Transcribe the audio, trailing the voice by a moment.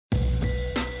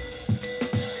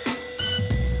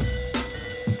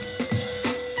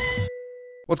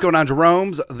What's going on,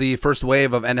 Jerome's? The first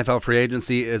wave of NFL free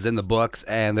agency is in the books,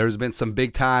 and there's been some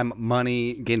big-time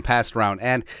money getting passed around.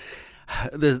 And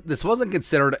this wasn't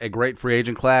considered a great free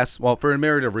agent class, well, for a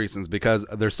myriad of reasons, because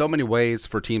there's so many ways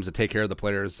for teams to take care of the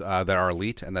players that are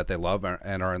elite and that they love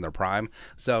and are in their prime.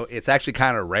 So it's actually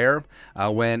kind of rare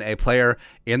when a player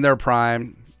in their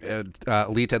prime,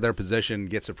 elite at their position,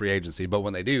 gets a free agency. But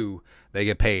when they do, they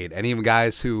get paid. And even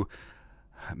guys who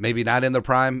maybe not in their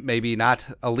prime, maybe not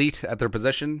elite at their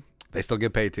position, they still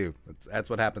get paid too. That's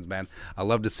what happens, man. I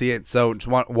love to see it. So just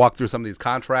want to walk through some of these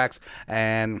contracts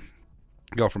and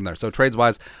go from there. So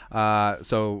trades-wise,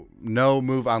 so no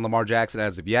move on Lamar Jackson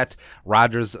as of yet.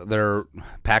 Rodgers, their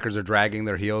Packers are dragging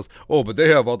their heels. Oh, but they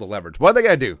have all the leverage. What are they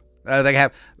going to do? They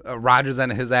have Rodgers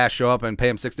and his ass show up and pay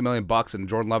him $60 million and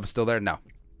Jordan Love is still there? No.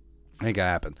 Ain't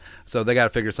gonna happen. So they got to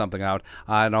figure something out.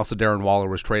 And also Darren Waller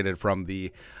was traded from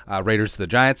the Raiders to the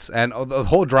Giants. And the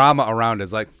whole drama around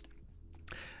is like,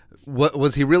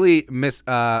 was he really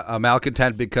a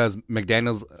malcontent because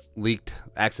McDaniels leaked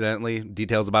accidentally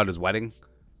details about his wedding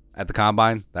at the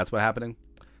Combine? That's what happening.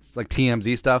 It's like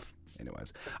TMZ stuff.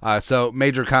 Anyways, so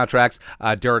major contracts,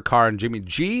 Derek Carr and Jimmy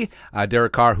G.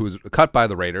 Derek Carr, who's cut by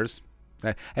the Raiders.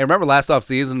 Hey, remember last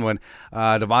offseason when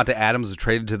Devonta Adams was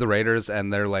traded to the Raiders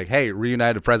and they're like, hey,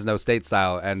 reunited Fresno State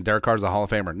style, and Derek Carr's a Hall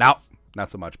of Famer. No, not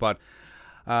so much. But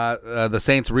the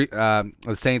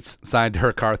Saints signed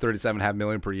Derek Carr $37.5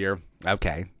 million per year.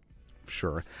 Okay,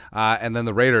 sure. And then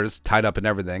the Raiders, tied up in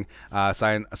everything,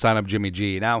 sign up Jimmy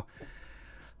G. Now,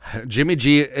 Jimmy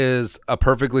G is a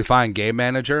perfectly fine game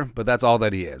manager, but that's all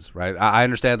that he is, right? I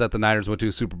understand that the Niners went to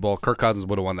a Super Bowl. Kirk Cousins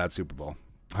would have won that Super Bowl.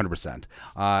 100%.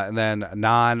 And then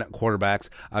non-quarterbacks,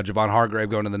 Javon Hargrave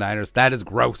going to the Niners. That is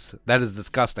gross. That is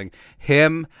disgusting.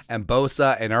 Him and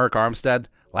Bosa and Eric Armstead,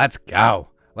 let's go.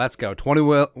 Let's go.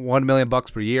 $21 million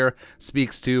per year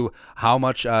speaks to how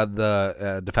much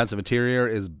the defensive interior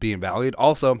is being valued.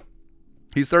 Also,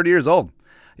 he's 30 years old.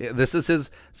 This is his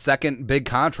second big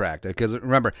contract because,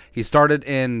 remember, he started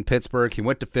in Pittsburgh, he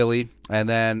went to Philly, and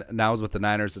then now he's with the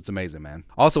Niners. It's amazing, man.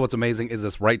 Also, what's amazing is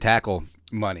this right tackle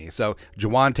money. So,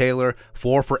 Jawan Taylor,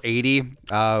 4 for 80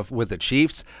 with the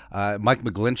Chiefs. Mike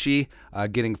McGlinchey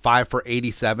getting 5 for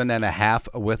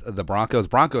 87.5 with the Broncos.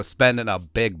 Broncos spending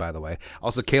up big, by the way.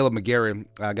 Also, Caleb McGarry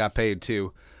got paid,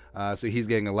 too. So he's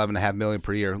getting $11.5 million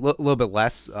per year, a little bit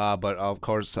less, but of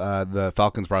course the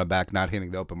Falcons brought him back, not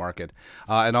hitting the open market.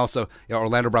 And also,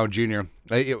 Orlando Brown Jr.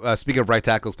 Speaking of right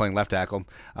tackles, playing left tackle,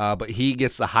 but he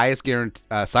gets the highest guaranteed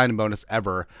signing bonus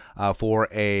ever for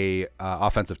a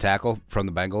offensive tackle from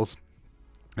the Bengals.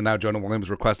 And now Jonah Williams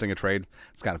requesting a trade.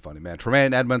 It's kind of funny, man.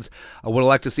 Tremaine Edmonds, would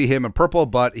like to see him in purple,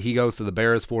 but he goes to the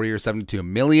Bears, 4 years, $72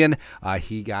 million.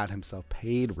 He got himself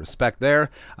paid. Respect there.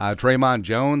 Draymond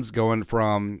Jones going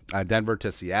from Denver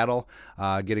to Seattle,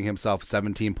 getting himself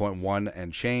 17.1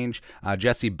 and change.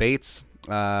 Jesse Bates,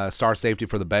 star safety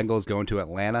for the Bengals, going to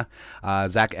Atlanta.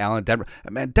 Zach Allen, Denver.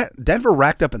 Man, Denver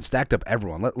racked up and stacked up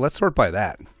everyone. Let's sort by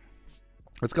that.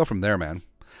 Let's go from there, man.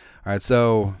 All right,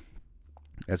 so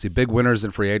I see big winners in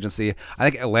free agency. I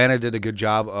think Atlanta did a good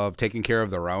job of taking care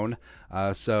of their own.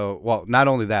 Well, not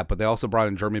only that, but they also brought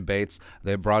in Jeremy Bates.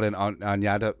 They brought in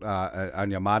Onyemata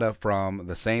from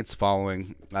the Saints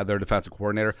following their defensive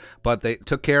coordinator. But they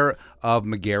took care of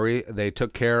McGarry. They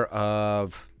took care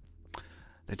of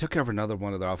another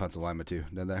one of their offensive linemen too,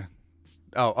 didn't they?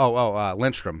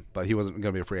 Lindstrom, but he wasn't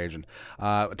going to be a free agent.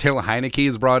 Taylor Heineke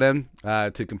is brought in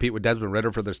to compete with Desmond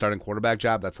Ridder for their starting quarterback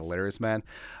job. That's hilarious, man.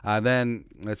 Then,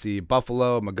 let's see,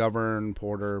 Buffalo, McGovern,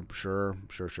 Porter, sure.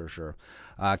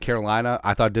 Carolina,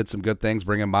 I thought did some good things,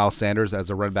 bringing Miles Sanders as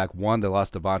a running back one. They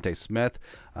lost Devonta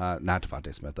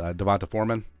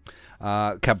Foreman.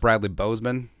 Kept Bradley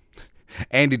Bozeman.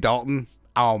 Andy Dalton.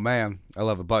 Oh, man, I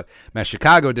love it. But, man,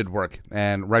 Chicago did work,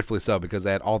 and rightfully so, because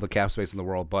they had all the cap space in the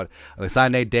world. But they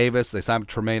signed Nate Davis. They signed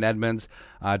Tremaine Edmonds.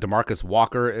 DeMarcus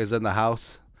Walker is in the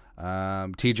house.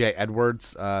 TJ Edwards,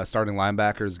 starting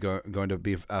linebacker, is going to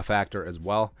be a factor as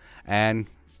well. And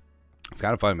it's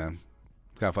kind of fun, man.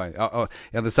 It's kind of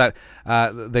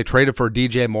funny. They traded for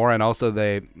DJ Moore, and also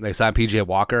they signed PJ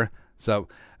Walker. So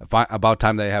about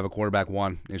time they have a quarterback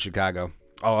one in Chicago.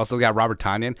 Oh, also got Robert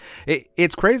Tonyan.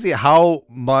 It's crazy how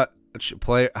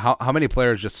many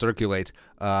players just circulate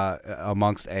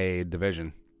amongst a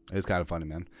division. It's kind of funny,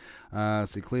 man.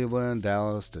 See, Cleveland,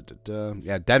 Dallas,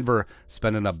 yeah, Denver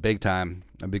spending up big time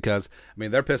because, I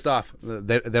mean, they're pissed off.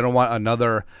 They don't want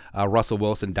another Russell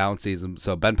Wilson down season.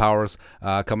 So Ben Powers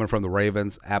coming from the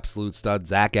Ravens, absolute stud.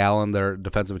 Zach Allen, their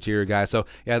defensive interior guy. So,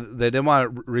 yeah, they didn't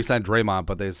want to re-sign Draymond,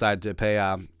 but they decided to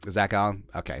pay Zach Allen.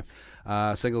 Okay.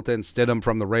 Singleton, Stidham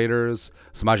from the Raiders.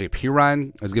 Samaje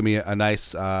Perine is going to be a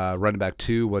nice running back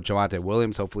too with Javonte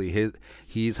Williams. Hopefully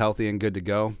he's healthy and good to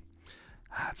go.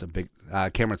 That's a big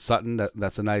Cameron Sutton.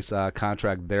 That's a nice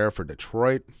contract there for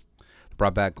Detroit.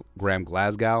 Brought back Graham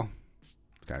Glasgow.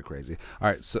 It's kind of crazy. All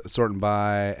right, so sorting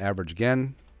by average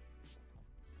again.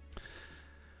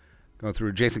 Going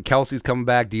through, Jason Kelsey's coming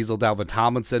back. Diesel Dalvin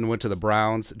Tomlinson went to the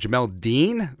Browns. Jamel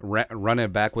Dean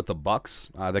running back with the Bucks.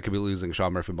 They could be losing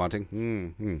Sean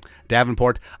Murphy-Bunting.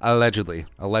 Davenport allegedly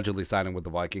signing with the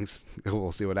Vikings.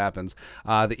 We'll see what happens.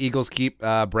 The Eagles keep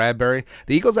Bradbury.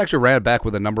 The Eagles actually ran it back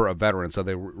with a number of veterans, so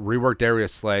they reworked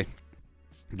Darius Slay,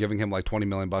 giving him like $20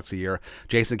 million a year.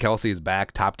 Jason Kelsey is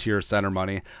back, top tier center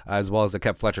money, as well as they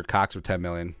kept Fletcher Cox for $10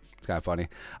 million. It's kind of funny.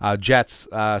 Jets,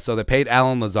 so they paid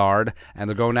Alan Lazard, and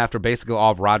they're going after basically all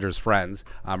of Rodgers' friends,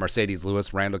 Mercedes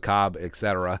Lewis, Randall Cobb,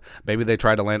 etc. Maybe they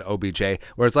try to land OBJ,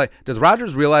 where it's like, does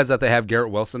Rodgers realize that they have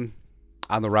Garrett Wilson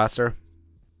on the roster?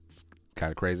 It's kind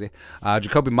of crazy.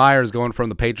 Jacoby Myers going from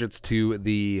the Patriots to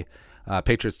the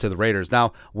Raiders.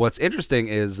 Now, what's interesting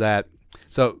is that,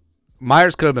 so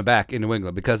Myers could have been back in New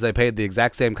England because they paid the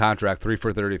exact same contract, 3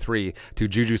 for $33, to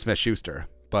Juju Smith-Schuster,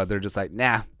 but they're just like,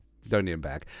 nah. Don't need him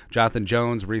back. Jonathan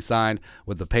Jones re-signed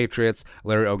with the Patriots.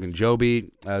 Larry Ogunjobi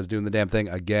is doing the damn thing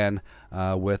again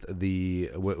with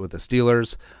the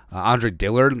Steelers. Andre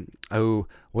Dillard, who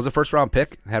was a first-round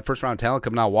pick, had first-round talent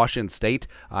coming out of Washington State.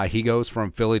 He goes from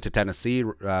Philly to Tennessee,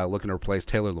 looking to replace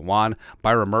Taylor Lewan.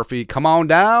 Byron Murphy, come on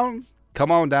down.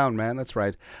 Come on down, man. That's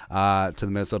right. To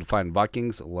the Minnesota Fighting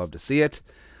Vikings. Love to see it.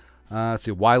 Let's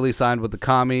see, Wiley signed with the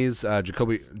Commies.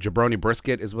 Jabroni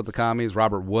Brisket is with the Commies.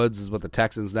 Robert Woods is with the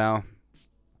Texans now.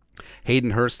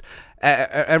 Hayden Hurst.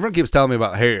 Everyone keeps telling me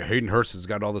about, hey, Hayden Hurst has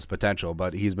got all this potential,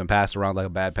 but he's been passed around like a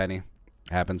bad penny.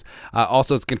 Happens.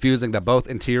 Also, it's confusing that both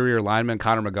interior linemen,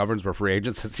 Connor McGovern's, were free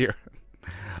agents this year.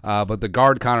 But the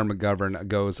guard, Connor McGovern,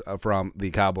 goes from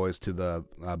the Cowboys to the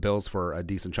Bills for a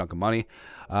decent chunk of money.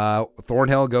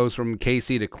 Thornhill goes from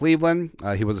KC to Cleveland.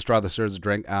 He was a straw that stirs the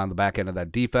drink on the back end of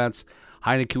that defense.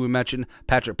 Heineke, we mentioned.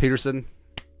 Patrick Peterson,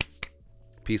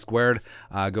 P squared,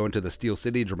 going to the Steel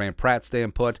City. Jermaine Pratt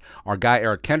staying put. Our guy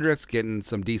Eric Kendricks getting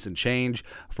some decent change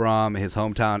from his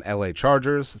hometown LA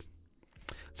Chargers.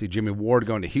 See Jimmy Ward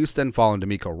going to Houston, following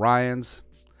D'Amico Ryans.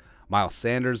 Miles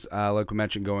Sanders, like we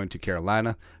mentioned, going to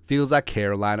Carolina. Feels like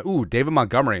Carolina. Ooh, David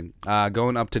Montgomery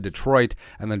going up to Detroit,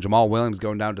 and then Jamal Williams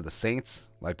going down to the Saints.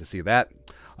 Like to see that.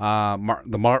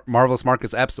 Marvelous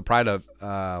Marcus Epps, the pride of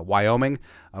Wyoming,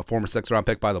 a former 6th-round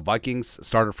pick by the Vikings,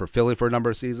 started for Philly for a number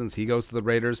of seasons. He goes to the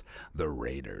Raiders. The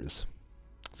Raiders.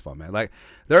 It's fun, man. Like,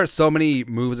 there are so many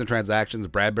moves and transactions.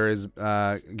 Bradbury's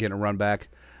getting a run back.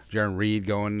 Jaron Reed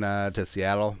going to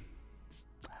Seattle.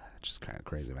 Just kind of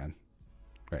crazy, man.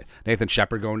 Right. Nathan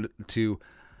Shepard going to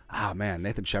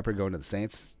Nathan Shepard going to the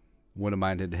Saints. Wouldn't have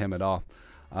minded him at all.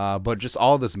 But just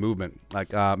all this movement,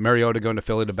 like Mariota going to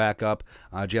Philly to back up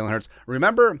Jalen Hurts.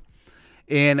 Remember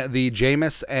in the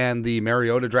Jameis and the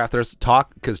Mariota draft, there's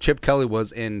talk, because Chip Kelly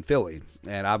was in Philly,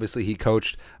 and obviously he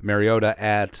coached Mariota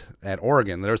at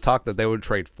Oregon. There's talk that they would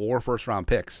trade 4 first-round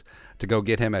picks to go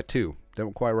get him at 2.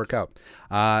 Didn't quite work out.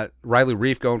 Riley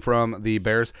Reif going from the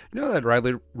Bears. You know that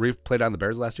Riley Reif played on the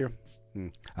Bears last year?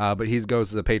 But he goes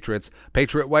to the Patriots.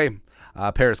 Patriot way.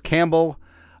 Paris Campbell,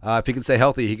 if he can stay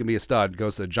healthy, he can be a stud.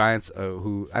 Goes to the Giants,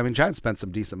 Giants spent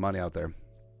some decent money out there.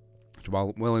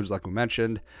 Jamal Williams, like we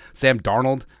mentioned. Sam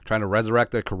Darnold, trying to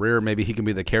resurrect their career. Maybe he can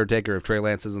be the caretaker if Trey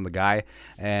Lance isn't the guy.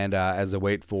 And as they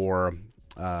wait for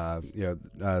the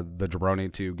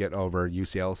jabroni to get over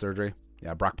UCL surgery.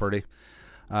 Yeah, Brock Purdy.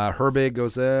 Herbig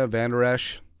goes there. Van Der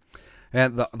Esch.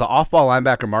 And the off-ball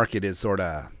linebacker market is sort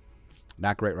of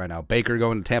not great right now. Baker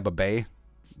going to Tampa Bay.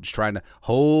 Just trying to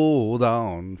hold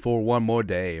on for one more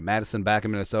day. Madison back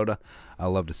in Minnesota. I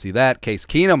love to see that. Case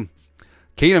Keenum.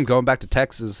 Keenum going back to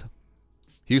Texas.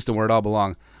 Houston, where it all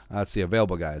belongs. Let's see,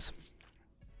 available guys.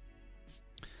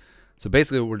 So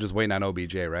basically, we're just waiting on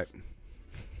OBJ, right?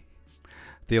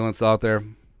 Thielen's still out there.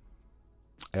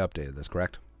 I updated this,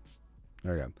 correct?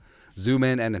 There we go. Zoom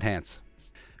in and enhance.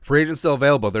 Free agents still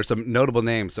available. There's some notable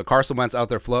names. So Carson Wentz out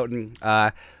there floating.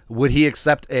 Would he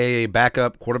accept a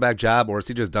backup quarterback job, or is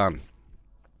he just done?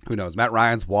 Who knows? Matt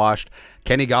Ryan's washed.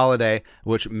 Kenny Golladay,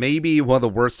 which may be one of the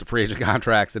worst free agent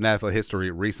contracts in NFL history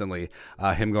recently,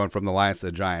 him going from the Lions to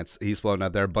the Giants. He's floating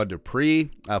out there. Bud Dupree,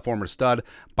 former stud.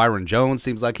 Byron Jones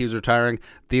seems like he's retiring.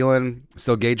 Thielen,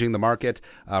 still gauging the market.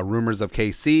 Rumors of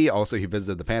KC. Also, he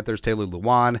visited the Panthers. Taylor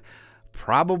Lewan,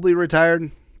 probably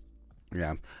retired.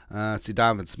 Yeah. Let's see,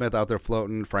 Donovan Smith out there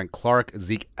floating. Frank Clark,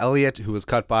 Zeke Elliott, who was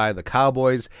cut by the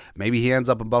Cowboys. Maybe he ends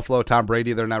up in Buffalo. Tom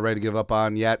Brady, they're not ready to give up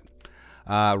on yet.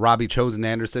 Robbie Chosen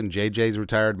Anderson, JJ's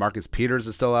retired. Marcus Peters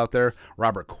is still out there.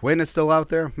 Robert Quinn is still out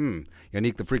there.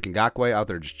 Yannick the freaking Ngakoue out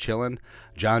there just chilling.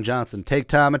 John Johnson, take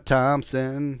time at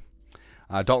Thompson.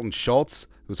 Dalton Schultz,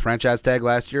 whose franchise tag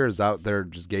last year, is out there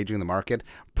just gauging the market.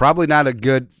 Probably not a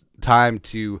good time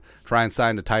to try and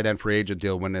sign a tight end free agent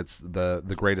deal when it's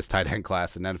the greatest tight end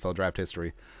class in NFL draft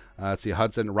history. Let's see,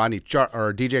 Hudson,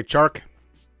 DJ Chark,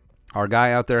 our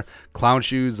guy out there. Clown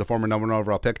Shoes, the former #1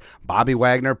 overall pick. Bobby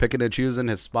Wagner picking and choosing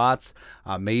his spots.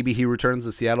 Maybe he returns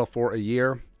to Seattle for a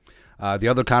year. The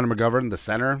other Connor McGovern, the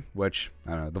center, which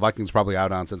I don't know, the Vikings probably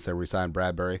out on since they re-signed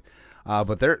Bradbury.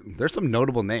 But there's some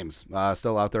notable names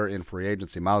still out there in free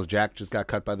agency. Miles Jack just got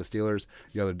cut by the Steelers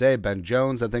the other day. Ben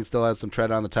Jones, I think, still has some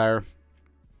tread on the tire.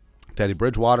 Teddy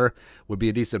Bridgewater would be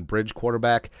a decent bridge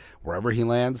quarterback wherever he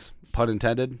lands, pun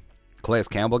intended. Calais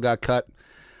Campbell got cut.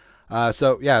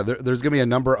 So, yeah, there's going to be a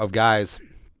number of guys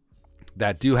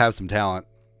that do have some talent,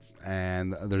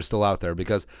 and they're still out there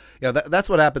because that's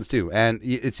what happens too. And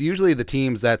it's usually the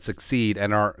teams that succeed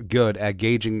and are good at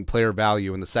gauging player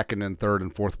value in the second and third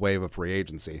and fourth wave of free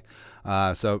agency.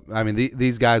 So, I mean,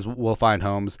 these guys will find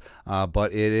homes,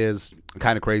 but it is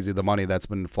kind of crazy the money that's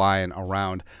been flying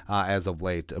around as of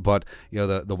late. But,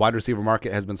 the wide receiver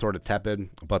market has been sort of tepid,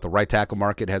 but the right tackle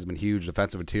market has been huge.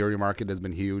 Defensive interior market has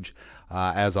been huge,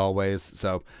 as always.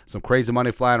 So, some crazy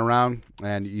money flying around,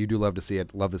 and you do love to see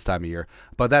it. Love this time of year.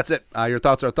 But that's it. Your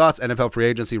thoughts are thoughts. NFL free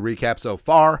agency recap so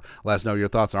far. Let us know your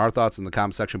thoughts and our thoughts in the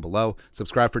comment section below.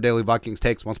 Subscribe for daily Vikings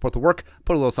takes. Want to support the work?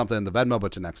 Put a little something in the Venmo.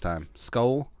 But till next time,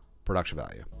 Skull Production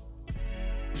Value.